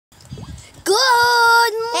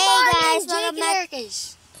Good Hey morning,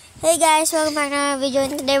 guys, Hey guys, welcome back to another video.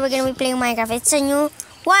 And today we're gonna be playing Minecraft. It's a new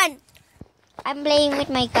one. I'm playing with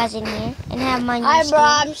my cousin here and have my new Hi bro,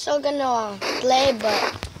 skin. I'm still gonna play, but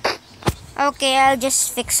Okay, I'll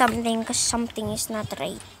just fix something because something is not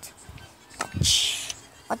right.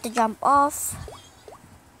 Got to jump off.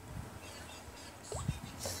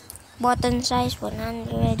 Button size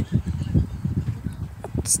 100.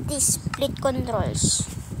 What's this? Split controls.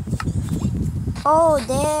 Oh,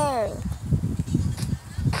 there.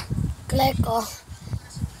 click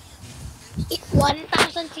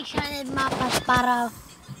 1,600 mapas para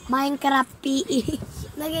Minecraft PE.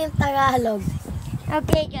 Naging Tagalog.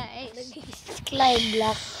 Okay, guys. Clay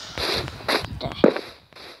block.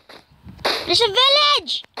 There's a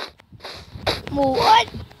village. What?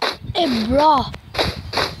 Eh bro.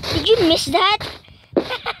 Did you miss that?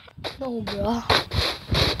 No bro.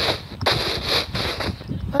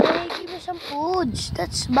 Hey, give me some foods.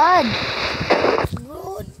 That's bad.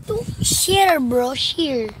 Bro, share bro,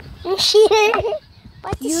 share. Shear.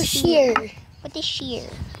 What is You shear? share. What is shear?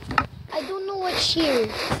 I don't know what share.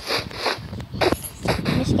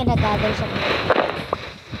 I'm just gonna gather some.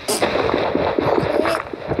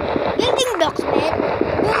 Building blocks, man.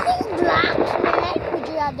 Building blocks, man. Would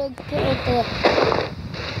you rather create a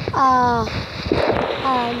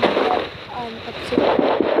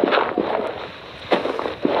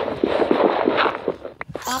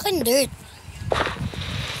akin dirt.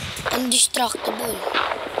 Indestructible.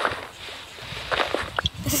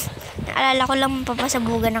 Naalala ko lang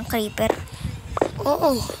papasabugan ng creeper.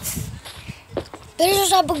 Oo. Pero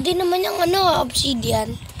sasabog din naman yung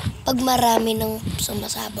obsidian pag marami ng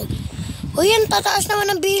sumasabog. O yan, tataas naman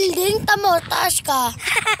ng building. Tamo, taas ka.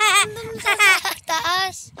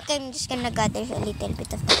 Taas. Okay, I'm just gonna gather a little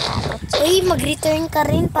bit of the carrots. Uy, mag-return ka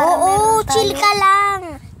rin para Oo, meron tayo. chill ka lang.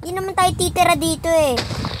 Hindi naman tayo titira dito eh.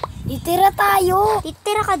 Itira tayo.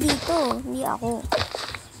 Titira ka dito, hindi ako.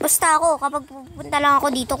 Basta ako, kapag pupunta lang ako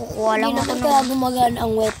dito, kukuha lang Hindi ako naman kaya gumagana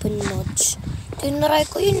ang weapon mods. Tinry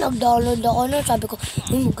ko yun, nag-download ako nun. Sabi ko,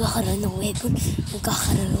 magkakaroon ng weapon.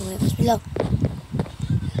 Magkakaroon ng weapon. Bilang,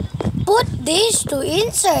 put this to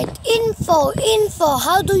insert. Info.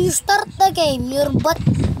 How do you start the game? Your butt,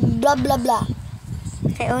 blah, blah, blah.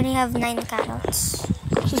 I only have 9 carrots.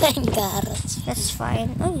 9 carrots. That's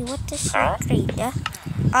fine. Oh, what is your trade?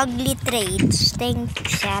 Ugly trades. Thank you,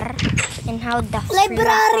 sir. And how the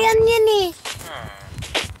Librarian yan eh.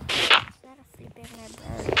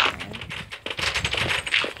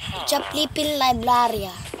 Chaplipin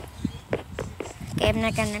libraria. Okay, I'm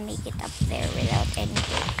not gonna make it up there without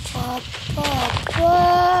anything.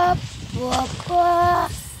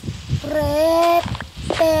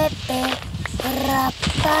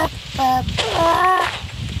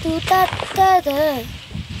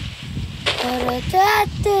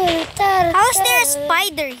 How is there a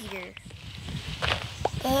spider here?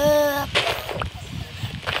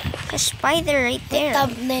 A spider right there.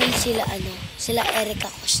 Thumbnail sila Erica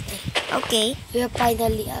Coste. Okay. We're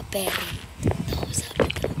finally appearing.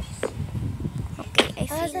 Okay, I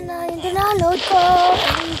feel... Asa na yung download ko?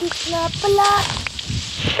 Hindi na pala.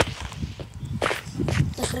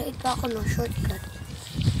 Nag-create pa ako ng shortcut.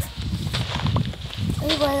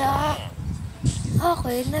 Ay, wala.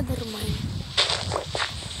 Okay, never mind.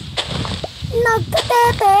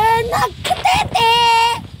 Nagkatete!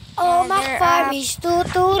 Oh, Yeah, my there farm are- is to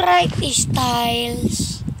right is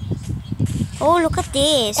tiles. Oh, look at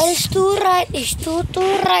this. Else to right is to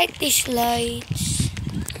right is lights.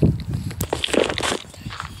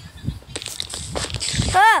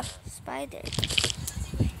 Ah! Spider.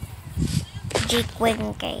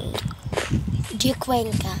 Jikwenkay.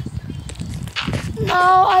 Jikwenka.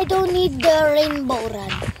 No, I don't need the rainbow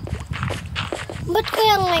run. Ba't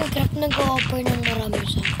kaya ang Minecraft nag-offer ng marami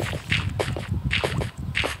sa akin?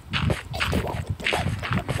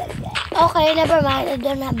 Okay, never mind. I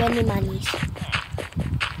don't have any monies.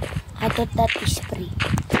 I thought that is free.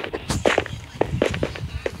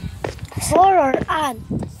 Horror and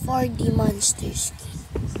 4D monster skin.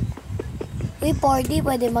 Uy, 4D,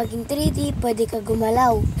 pwede maging 3D, pwede ka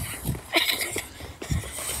gumalaw.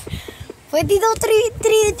 Pwede daw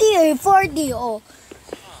 3D eh, 4D oh.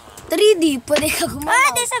 3D, pwede ka gumalaw. Ah,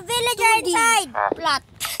 there's a villager 2D, inside. flat.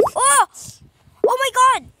 Oh! Oh my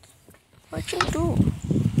god! What you do?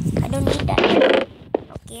 I don't need that.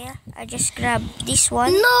 Okay, I just grab this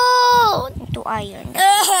one. No! Into iron.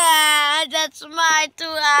 That's my 2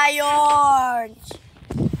 irons.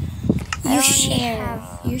 I You only share. have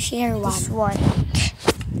You share This one. one.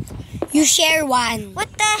 You share one. What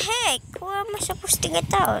the heck? Who am I supposed to get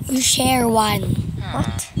out? You share one.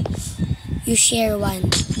 What? You share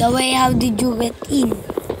one. The way how did you get in?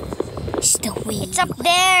 It's the way. It's up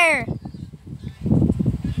there.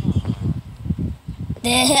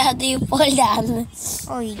 Then how do you fall down?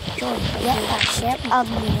 Oh, joy. Yeah, share.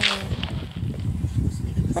 Ugly naman.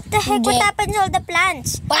 What the heck? What happened to all the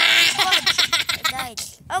plants? I died.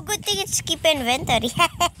 Oh, good thing it's keep inventory.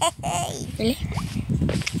 Really?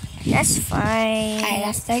 That's fine. I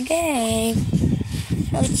lost the game.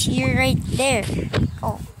 Oh, it's you right there.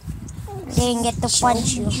 Oh. Didn't get to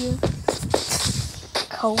punch you.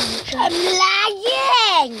 Coach. I'm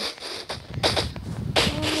lagging!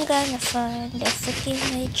 I'm gonna find a freaking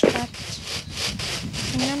headshot.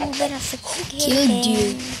 And I'm gonna freaking Killed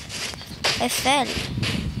you. I fell.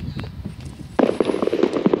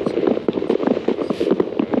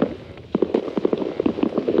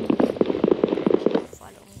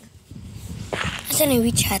 Follow me. Asan yung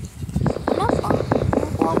WeChat?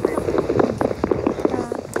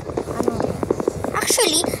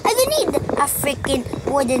 Actually, I don't need a freaking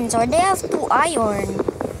wooden sword. They have 2 iron.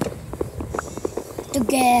 To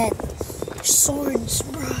get swords,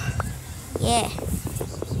 bro. Yeah.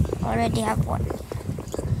 Already have one.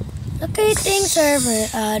 Locating server.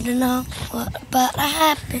 I don't know what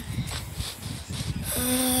happened.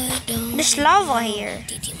 I don't There's lava here.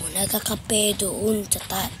 Titi mo nagkakape doon sa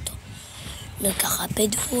tato. Nagkakape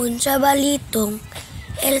doon sa balitong.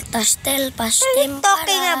 Eltas, telpas, What are you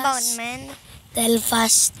talking tempalas. about, man?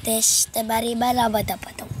 Telfas, tebaribala,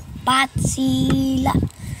 badapatong. Patsila.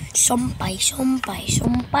 Sumpay,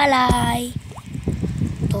 sumpalay.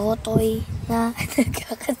 Totoy na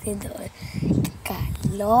nagkakati doon.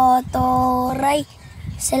 Kalotoray.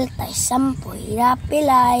 Seltay, sampoy,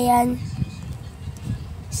 rapilayan.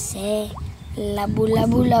 Se, labu,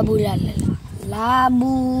 lalala.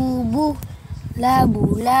 Labu,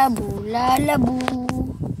 labu.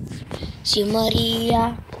 Si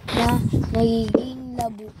Maria na magiging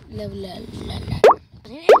labu, lalala.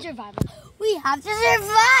 Survival. We have to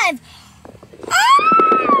survive! Oh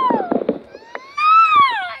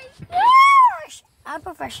my gosh! I'm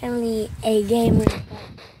professionally a gamer.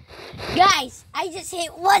 Guys, I just hit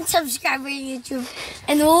 1 subscriber on YouTube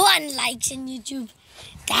and 1 likes on YouTube.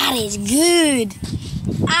 That is good.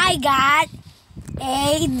 I got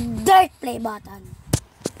a dirt play button.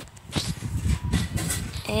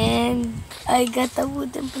 And I got a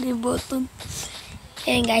wooden play button.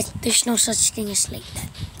 And guys, there's no such thing as like that.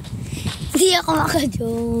 Hindi ako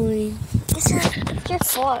maka-join. It's your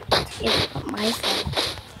fault. It's not my fault.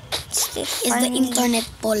 It's It's the internet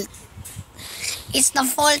fault. It's the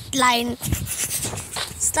fault line.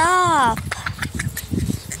 Stop.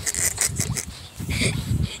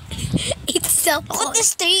 It's the Look fault. at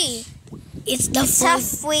this tree. It's the It's fault.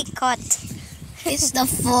 halfway cut. It's the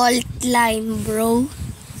fault line, bro.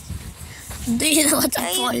 Do you know what the What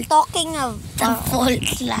are fault? you talking The about? fault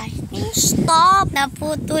line. Stop.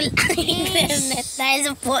 Naputol ang internet dahil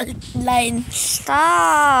sa fault line.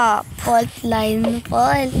 Stop. Fault line.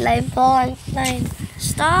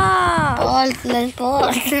 Stop. Fault line.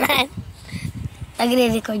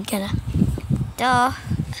 Nagre-record ka na. Duh.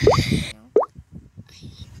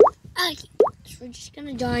 Okay, so we're just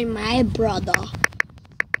gonna join my brother.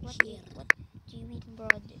 What do you mean,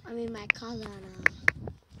 brother? I mean my cousin.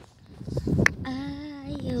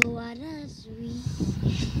 I wanna sweet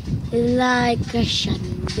like a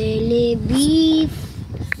chandelier beef.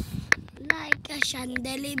 Like a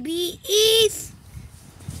chandelier beef.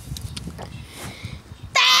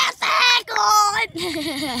 10 seconds!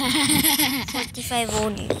 45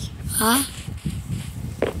 only. Huh?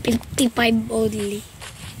 55 only.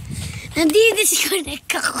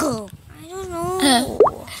 Nandi-disconnect ako. I don't know.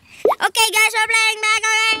 Okay, guys, we're playing back.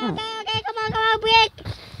 Okay, come on, quick.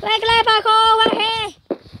 Quick, live ako. Okay.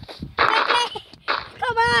 Quickly.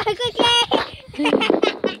 Come on, quickly.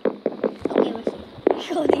 Okay, what's it?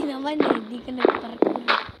 Ikaw din naman eh. Hindi ka nagparkour.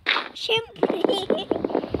 Siyempre.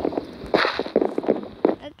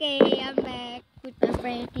 Okay, I'm back with my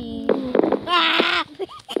friend here. Ah!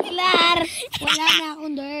 Klar! Wala na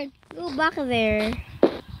akong dirt. Go back there.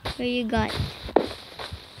 Where you got?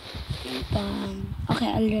 Okay,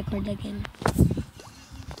 I'll record again.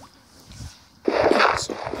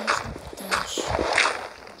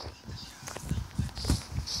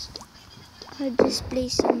 I'll just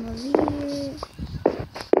place some of here.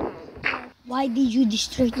 Why did you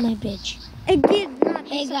destroy my bitch? I did not.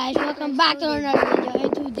 Hey guys, welcome back to another video.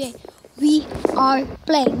 And today we are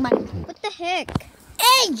playing Minecraft. What the heck?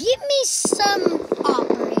 Hey, give me some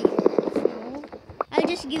operator. I'll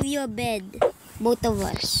just give you a bed. Both of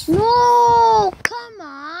us. No, come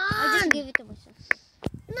I'll just on. give it to myself.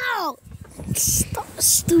 No, stop,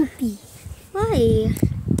 stupid. Why?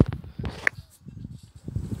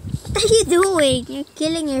 are you doing? You're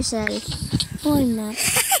killing yourself. No, I'm not.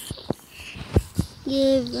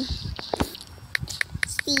 Give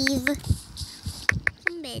Steve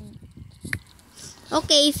some bed.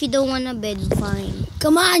 Okay, if you don't want a bed, fine.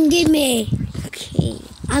 Come on, give me. Okay,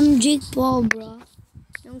 I'm Jake Paul, bro.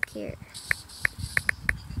 don't care.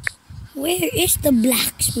 Where is the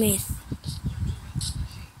blacksmith?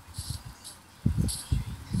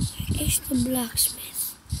 Where is the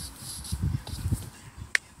blacksmith?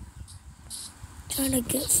 Trying to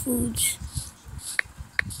get foods.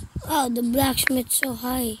 Oh, the blacksmith's so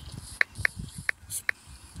high.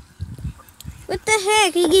 What the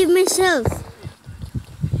heck? I gave myself.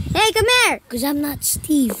 Hey, come here. Because I'm not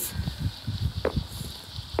Steve.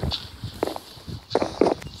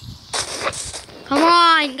 Come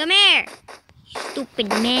on, come here. Stupid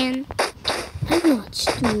man. I'm not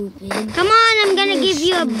stupid. Come on, I'm gonna give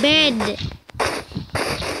you a bed.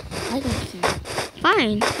 I don't care.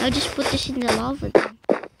 Fine, I'll just put this in the lava then.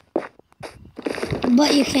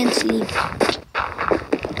 But you can't sleep.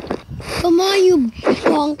 Come on, you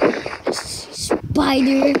punk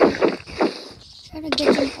spider. Try to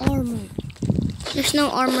get some armor. There's no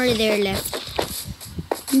armor there left.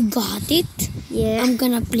 You got it? Yeah. I'm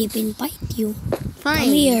gonna flip and bite you. Fine.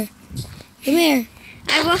 Come here. Come here.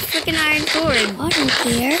 I have a freaking iron sword. I don't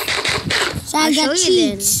care. So I I'll got show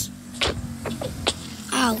you cheats.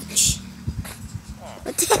 Ouch.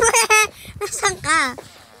 What the Nasaan ka?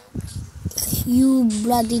 You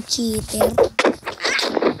bloody cheater.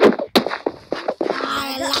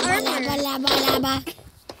 armor. Laba.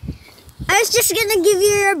 I was just gonna give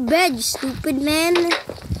you your bed, stupid man.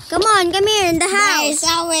 Come on, come here in the house. There's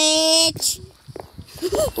a witch.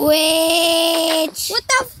 Witch. What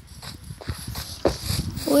the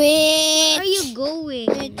Witch. are you going?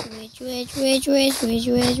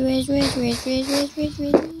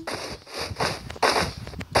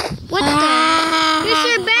 What the? Here's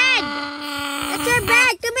your bed. That's your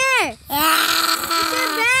bed. Come here. That's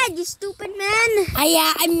your bed, you stupid man.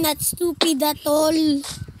 I'm not stupid at all.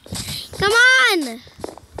 Come on.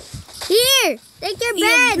 Here, take your You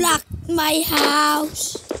bed. blocked my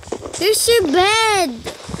house. Here's your bed.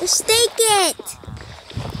 Just take it.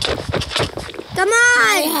 Come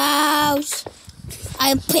My on. house.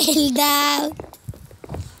 I fell down.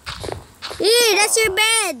 Here, that's your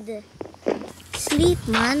bed. Sleep,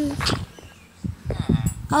 man.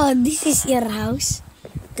 Oh, this is your house.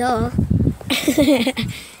 Duh.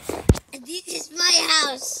 This is my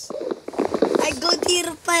house. I go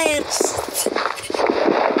here first.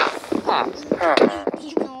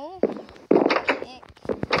 You know?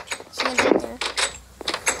 See you later.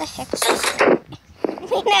 What the heck is this?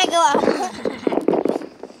 May nagawa ko.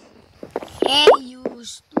 Hey, you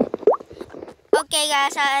stupid. Okay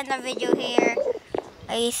guys, I'll end the video here.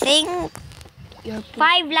 I think You're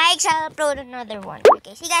 5 likes, I'll upload another one.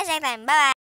 Okay, see you guys next time. Bye-bye.